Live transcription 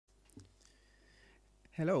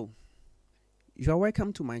Hello, you are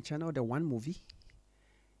welcome to my channel, The One Movie.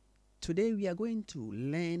 Today we are going to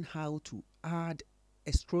learn how to add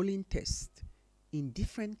a scrolling text in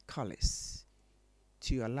different colors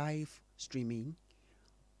to your live streaming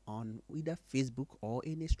on either Facebook or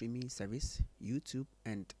any streaming service, YouTube,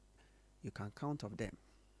 and you can count of them.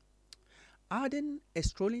 Adding a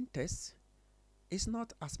scrolling text is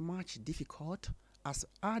not as much difficult as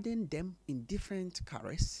adding them in different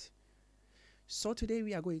colors. So today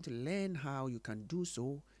we are going to learn how you can do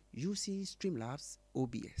so using STREAMLABS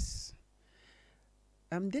OBS.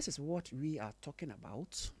 This is what we are talking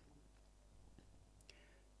about.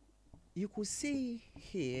 You could see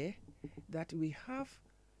here that we have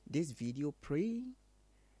this video playing.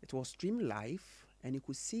 It was streamed live, and you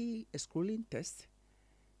could see a scrolling text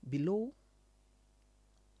below.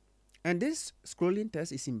 And this scrolling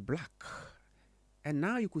text is in black. And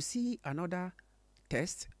now you could see another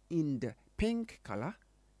text in the pink color,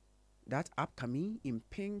 that upcoming in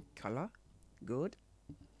pink color. Good.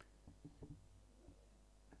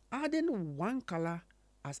 Adding one color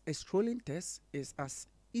as a scrolling text is as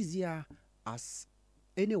easier as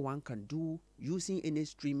anyone can do using any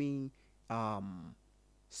streaming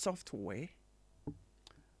software.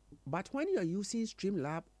 But when you are using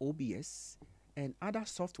STREAMLABS OBS and other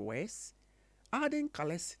softwares, adding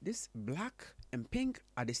colors, this black and pink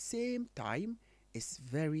at the same time, is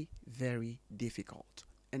very, very difficult.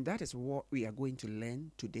 And that is what we are going to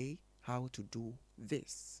learn today, how to do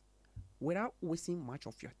this. Without wasting much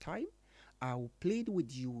of your time, I will plead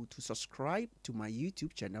with you to subscribe to my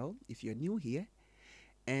YouTube channel if you're new here,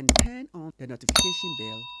 and turn on the notification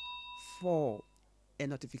bell for a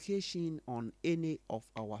notification on any of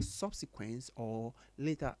our subsequent or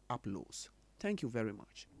later uploads. Thank you very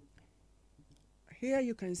much. Here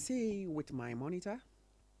you can see with my monitor,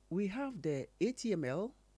 we have the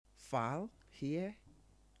HTML file here.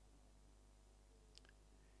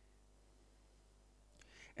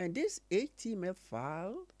 And this HTML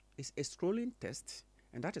file is a scrolling text,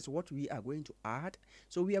 and that is what we are going to add.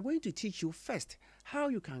 So we are going to teach you first how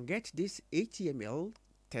you can get this HTML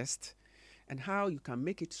text and how you can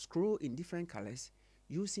make it scroll in different colors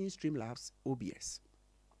using STREAMLABS OBS.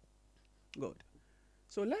 Good.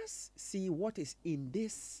 So let's see what is in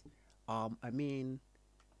this.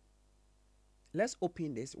 Let's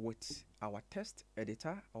open this with our text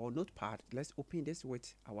editor or notepad. Let's open this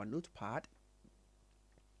with our notepad.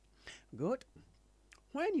 Good.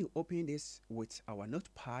 When you open this with our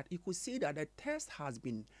notepad, you could see that the text has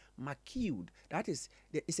been marked. That is,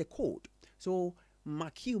 there is a code. So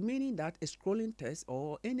marked meaning that a scrolling text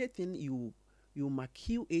or anything you mark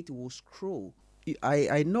it will scroll.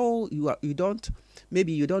 I know you don't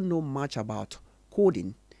know much about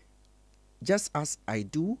coding. Just as I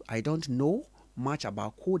don't know much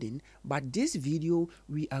about coding, but this video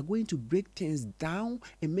we are going to break things down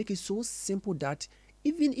and make it so simple that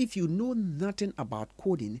even if you know nothing about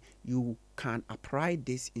coding, you can apply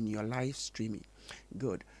this in your live streaming.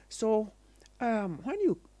 Good. So when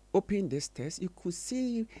you open this text, you could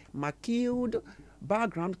see marked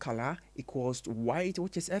background color equals white,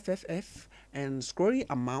 which is FFF, and scrolling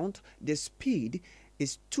amount, the speed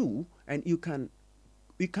is 2, and you can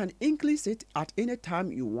increase it at any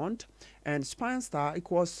time you want, and span star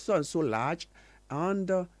equals so and so large,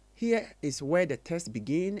 and here is where the text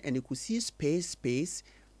begins, and you could see space.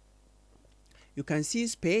 You can see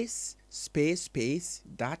space.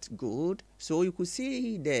 That's good. So you could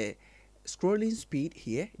see the scrolling speed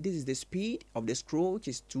here. This is the speed of the scroll, which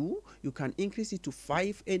is 2. You can increase it to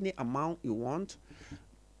 5, any amount you want.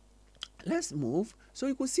 Let's move. So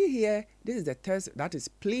you could see here, this is the text that is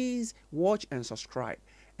please watch and subscribe.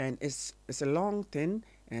 And it's a long thing,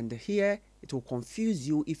 and here it will confuse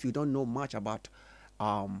you if you don't know much about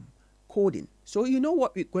coding. So you know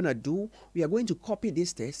what we're gonna do? We are going to copy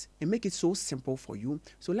this text and make it so simple for you.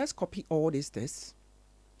 So let's copy all these texts,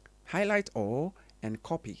 highlight all, and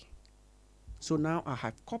copy. So now I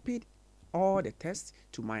have copied all the text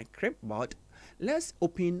to my clipboard. Let's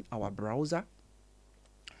open our browser.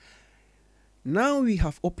 Now we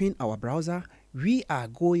have opened our browser. We are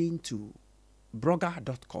going to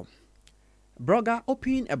blogger.com.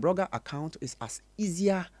 Opening a Blogger account is as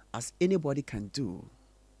easier as anybody can do.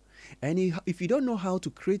 And if you don't know how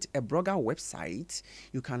to create a Blogger website,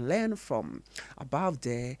 you can learn from above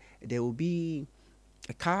there. There will be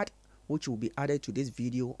a card which will be added to this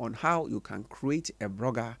video on how you can create a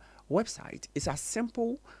Blogger website. It's as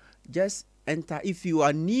simple. Just enter. If you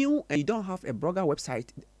are new and you don't have a Blogger website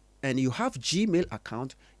and you have Gmail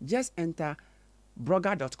account, just enter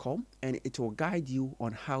blogger.com and it will guide you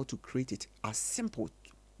on how to create it. As simple,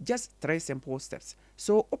 just 3 simple steps.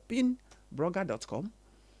 So open blogger.com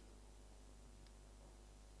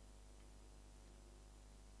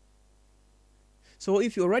So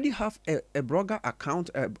if you already have a blogger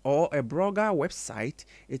account or a blogger website,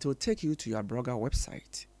 it will take you to your blogger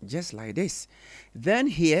website, just like this. Then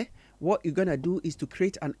here, what you're gonna do is to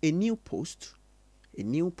create a new post.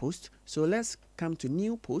 So let's come to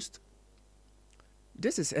new post.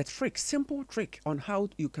 This is a simple trick on how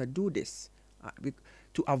you can do this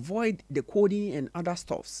to avoid the coding and other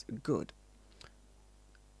stuffs. Good.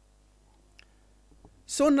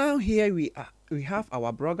 So now here we have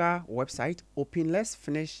our blogger website open.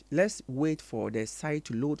 Let's wait for the site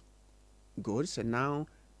to load. Good. So now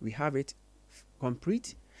we have it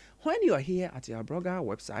complete. When you are here at your blogger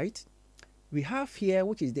website, we have here,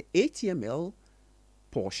 which is the HTML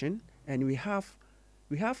portion, and we have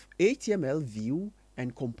HTML view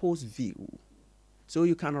and compose view. So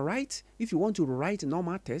you can write, if you want to write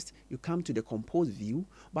normal text, you come to the compose view.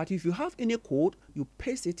 But if you have any code, you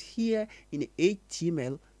paste it here in the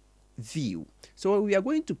HTML view. So we are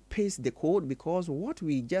going to paste the code because what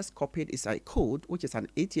we just copied is a code, which is an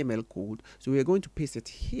HTML code. So we are going to paste it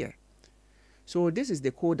here. So this is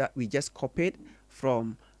the code that we just copied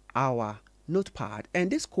from our notepad, and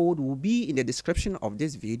this code will be in the description of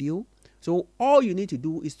this video. So all you need to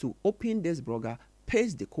do is to open this blogger,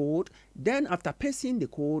 paste the code, then after pasting the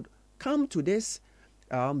code, come to this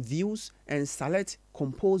views and select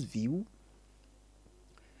compose view.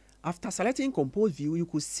 After selecting compose view, you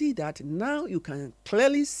could see that now you can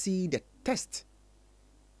clearly see the text,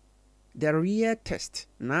 the real text.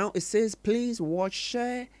 Now it says please watch,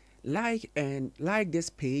 share, like this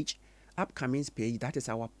page, upcoming page. That is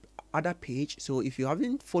our other page. So if you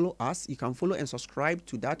haven't followed us, you can follow and subscribe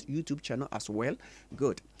to that YouTube channel as well.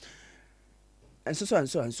 Good. And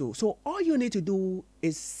so. So all you need to do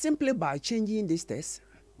is simply by changing this text,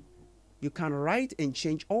 you can write and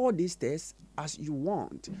change all these tests as you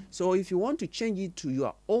want. So if you want to change it to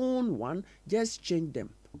your own one, just change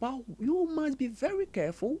them. But you must be very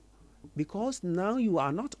careful because now you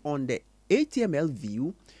are not on the HTML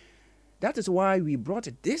view. That is why we brought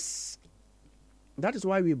this. That is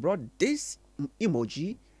why we brought this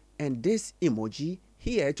emoji and this emoji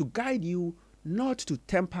here to guide you not to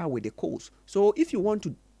tamper with the codes. So if you want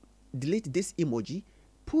to delete this emoji,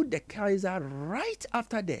 put the cursor right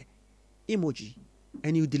after the emoji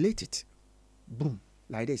and you delete it. Boom,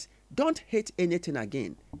 like this. Don't hit anything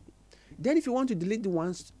again. Then if you want to delete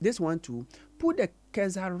this one too, put the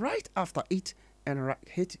cursor right after it and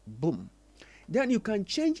hit boom. Then you can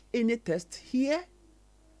change any text here,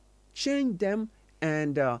 change them,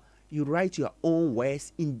 and you write your own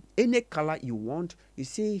words in any color you want. You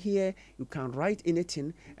see here, you can write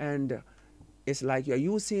anything, and it's like you're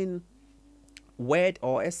using Word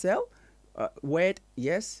or Excel. Word,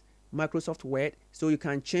 yes, Microsoft Word. So you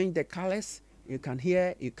can change the colors. You can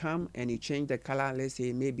here, you come and you change the color, let's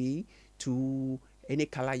say maybe to any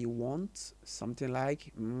color you want, something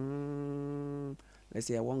like, let's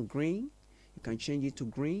say I want green. You can change it to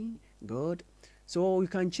green. Good. So you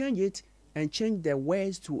can change it and change the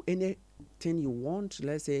words to anything you want.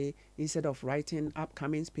 Let's say instead of writing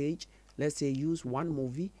upcoming page, let's say use one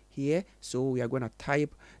movie here. So we are going to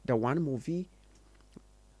type the one movie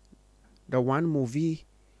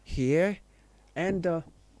here, and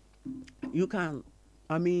you can,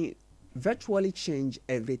 virtually change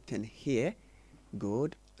everything here.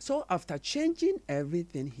 Good. So after changing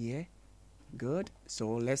everything here, good. So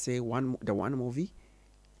let's say the one movie.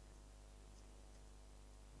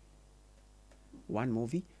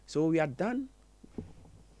 So we are done.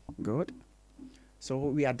 Good. So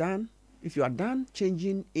we are done. If you are done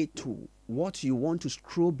changing it to what you want to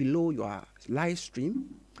scroll below your live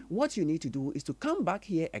stream, what you need to do is to come back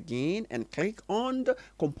here again and click on the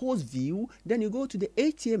compose view. Then you go to the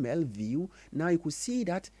HTML view. Now you could see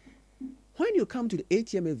that when you come to the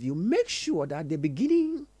HTML view, make sure that the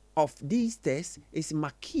beginning of these tests is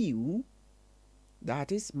McQ.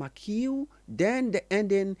 That is McQ. Then the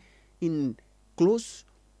ending in close,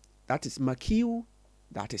 that is McQ.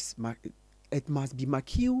 That is it must be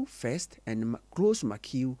McQ first and close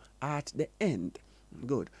McQ at the end.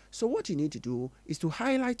 Good. So what you need to do is to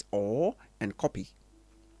highlight all and copy.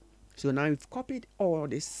 So now we've copied all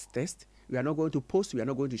this text. We are not going to post. We are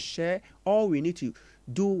not going to share. All we need to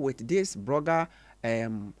do with this blogger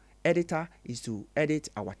editor is to edit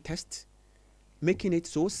our text, making it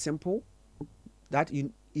so simple that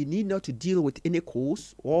you need not to deal with any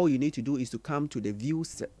codes. All you need to do is to come to the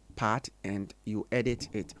views part and you edit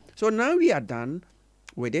it. So now we are done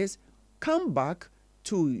with this. Come back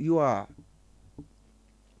to your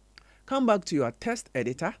text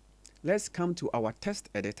editor. Let's come to our text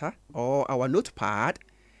editor or our notepad.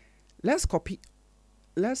 Let's copy,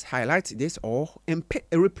 let's highlight this all and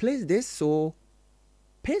replace this. So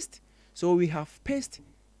paste. So we have pasted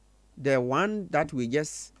the one that we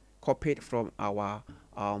just copied from our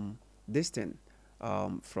this thing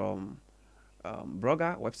from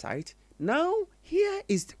blogger website. Now here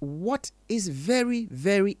is what is very,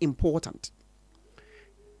 very important.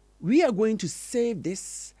 We are going to save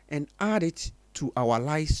this and add it to our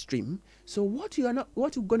live stream. So what you're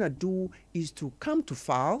gonna do is to come to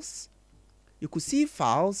files. You could see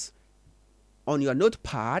files on your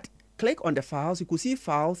notepad. Click on the files. You could see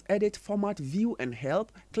files, edit, format, view, and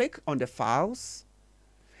help. Click on the files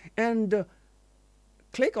and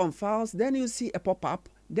click on files. Then you see a pop-up.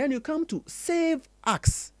 Then you come to save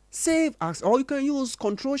as. Save as, or you can use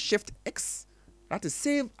Ctrl+Shift+X. That is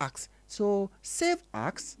save as. So save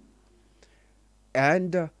as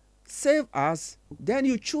and save as. Then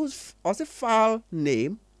you choose also file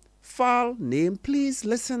name. File name. Please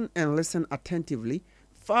listen and listen attentively.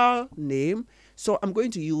 File name. So I'm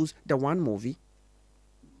going to use the one movie.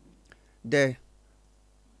 The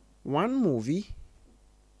one movie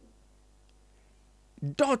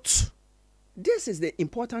dot. This is the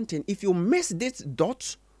important thing. If you miss this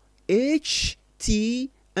dot, HTML.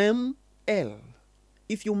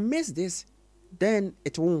 If you miss this, then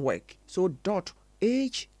it won't work. So dot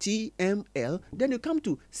HTML. Then you come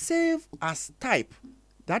to save as type.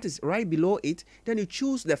 That is right below it. Then you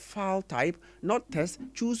choose the file type, not test.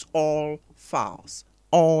 Choose all files.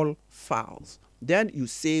 All files. Then you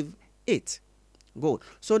save it. Good.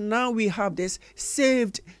 So now we have this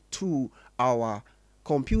saved to our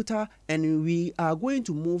computer, and we are going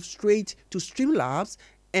to move straight to STREAMLABS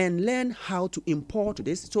and learn how to import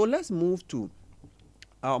this. So let's move to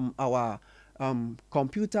our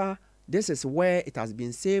computer. This is where it has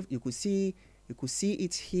been saved. You could see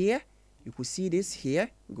it here. You could see this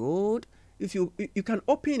here. Good. If you can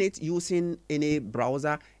open it using any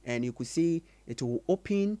browser, and you could see it will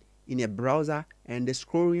open in a browser, and the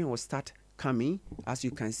scrolling will start coming. As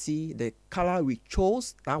you can see, the color we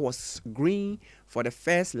chose, that was green for the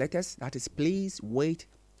first letters. That is please wait.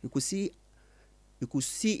 You could see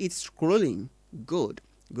it scrolling. Good.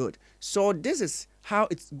 So this is how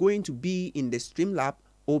it's going to be in the StreamLabs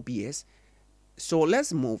OBS. So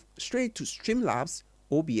let's move straight to StreamLabs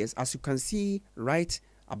OBS. As you can see right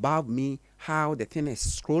above me, how the thing is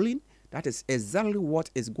scrolling. That is exactly what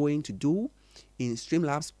it's going to do in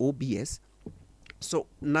StreamLabs OBS. So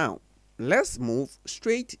now let's move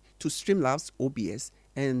straight to StreamLabs OBS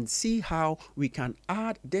and see how we can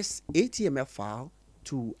add this HTML file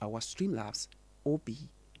to our StreamLabs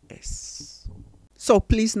OBS. So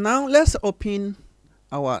please, now let's open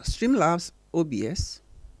our StreamLabs OBS.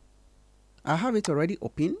 I have it already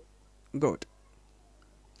open. Good.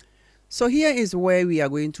 So here is where we are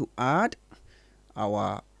going to add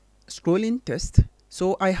our scrolling test.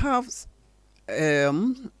 So I have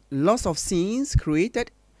lots of scenes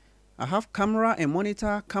created. I have camera and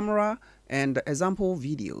monitor, camera and example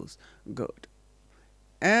videos. Good.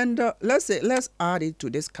 And let's add it to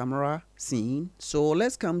this camera scene. So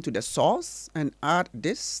let's come to the source and add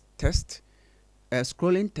this test,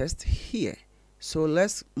 scrolling test here. So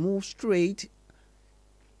let's move straight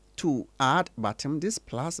to add button, this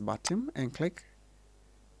plus button, and click.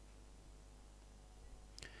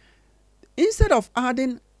 Instead of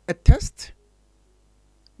adding a test,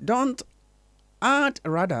 don't add,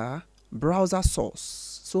 rather browser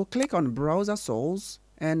source. So click on browser source,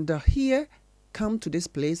 and here come to this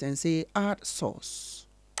place and say add source.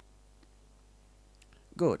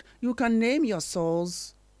 Good. You can name your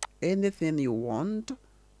source anything you want.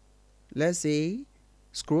 Let's say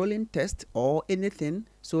scrolling test or anything.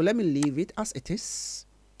 So let me leave it as it is.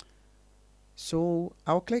 So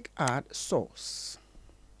I'll click add source.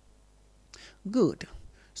 Good.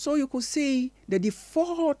 So you could see the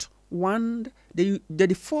default one, the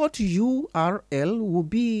default URL will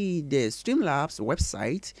be the StreamLabs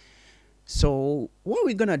website. So what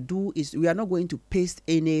we're gonna do is we are not going to paste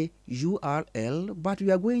any URL, but we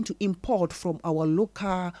are going to import from our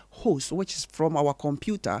local host, which is from our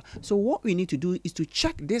computer. So what we need to do is to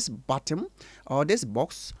check this button or this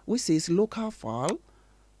box which says local file.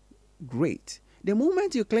 Great. The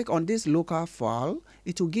moment you click on this local file,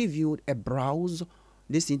 it will give you a browse.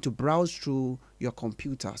 This thing to browse through your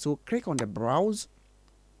computer. So click on the browse.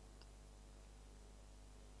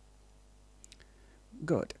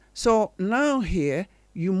 Good. So now here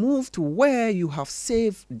you move to where you have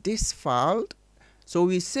saved this file. So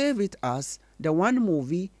we save it as the one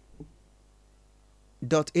movie.html,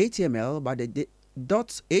 but the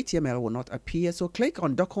 .html will not appear. So click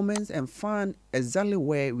on documents and find exactly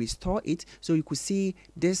where we store it. So you could see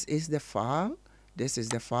this is the file. This is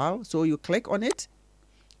the file. So you click on it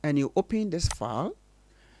and you open this file.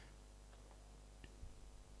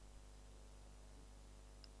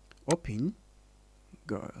 open.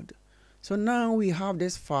 Good. So now we have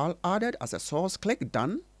this file added as a source. Click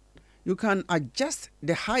done. You can adjust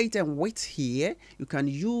the height and width here. You can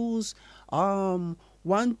use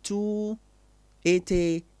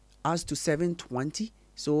 1280 as to 720.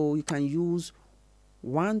 So you can use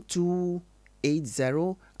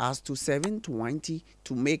 1280 as to 720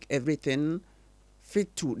 to make everything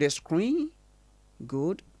fit to the screen.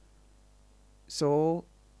 Good. So,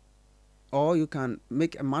 or you can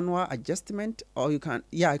make a manual adjustment, or you can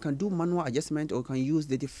do manual adjustment, or you can use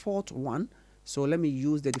the default one. So let me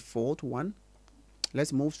use the default one.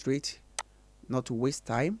 Let's move straight, not to waste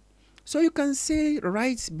time. So you can see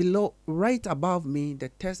right below, right above me, the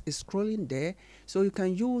text is scrolling there. So you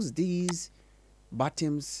can use these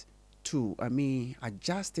buttons to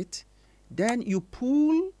adjust it. Then you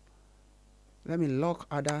pull. Let me lock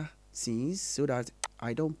other scenes so that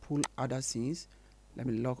I don't pull other scenes. Let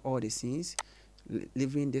me lock all the scenes,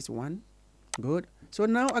 leaving this one. Good. So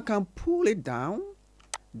now I can pull it down,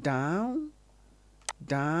 down,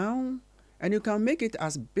 down, and you can make it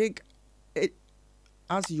as big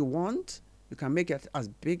as you want. You can make it as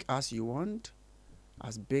big as you want,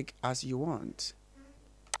 as big as you want.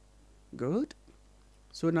 Good.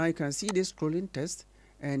 So now you can see this scrolling text,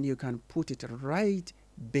 and you can put it right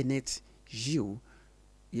beneath you.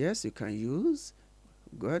 Yes, you can use.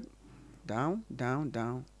 Good. Down, down,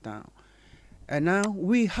 down, down. And now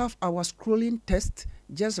we have our scrolling text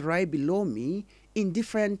just right below me in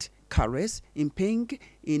different colors, in pink,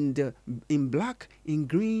 in black, in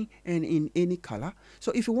green, and in any color.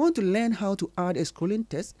 So if you want to learn how to add a scrolling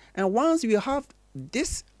text, and once you have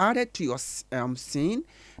this added to your scene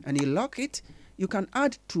and you lock it, you can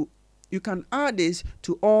add this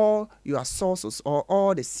to all your sources or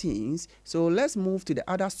all the scenes. So let's move to the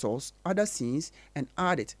other scenes and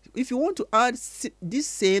add it. If you want to add this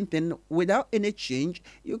same thing without any change,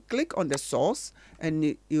 you click on the source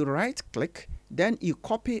and you right click, then you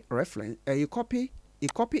copy reference, you copy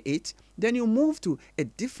it, then you move to a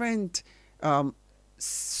different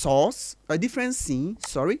source, a different scene,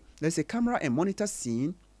 sorry, let's say camera and monitor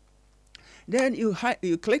scene. Then you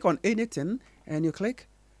click on anything and you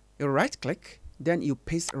right click, then you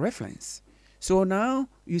paste reference. So now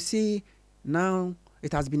you see, now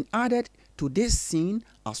it has been added to this scene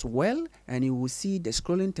as well, and you will see the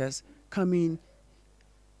scrolling text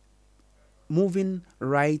moving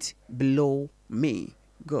right below me.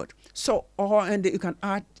 Good. So and you can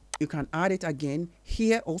add it again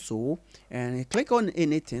here also, and click on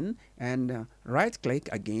anything and right click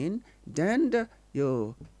again, then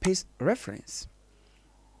you paste reference,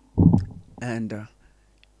 and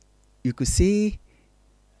you could see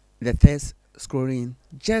the text scrolling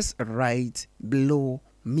just right below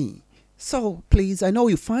me. So please, I know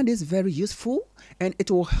you find this very useful, and it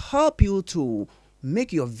will help you to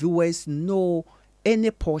make your viewers know any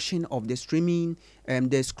portion of the streaming and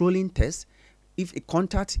the scrolling text. If a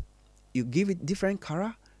contact, you give it different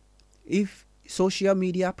color. If social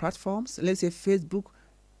media platforms, let's say Facebook,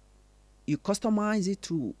 you customize it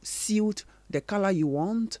to suit the color you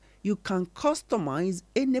want. You can customize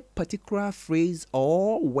any particular phrase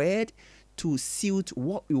or word to suit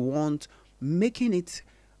what you want, making it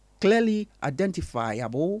clearly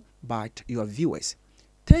identifiable by your viewers.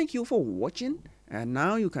 Thank you for watching, and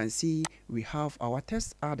now you can see we have our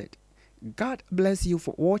text added. God bless you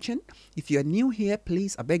for watching. If you are new here,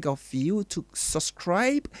 please, I beg of you to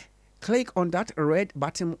subscribe. Click on that red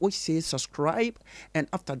button which says subscribe, and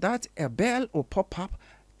after that a bell will pop up.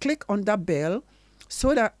 Click on that bell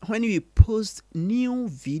so that when we post new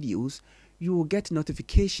videos, you will get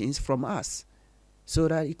notifications from us, so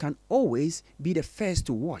that you can always be the first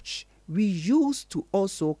to watch. We used to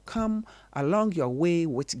also come along your way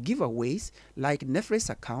with giveaways like Netflix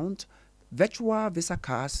account, virtual Visa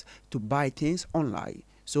cards to buy things online.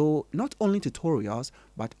 So not only tutorials,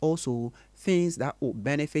 but also things that will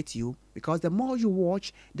benefit you, because the more you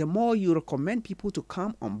watch, the more you recommend people to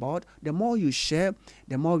come on board, the more you share,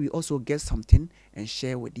 the more we also get something and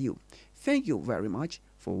share with you. Thank you very much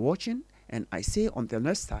for watching, and I say until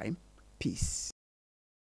next time, peace.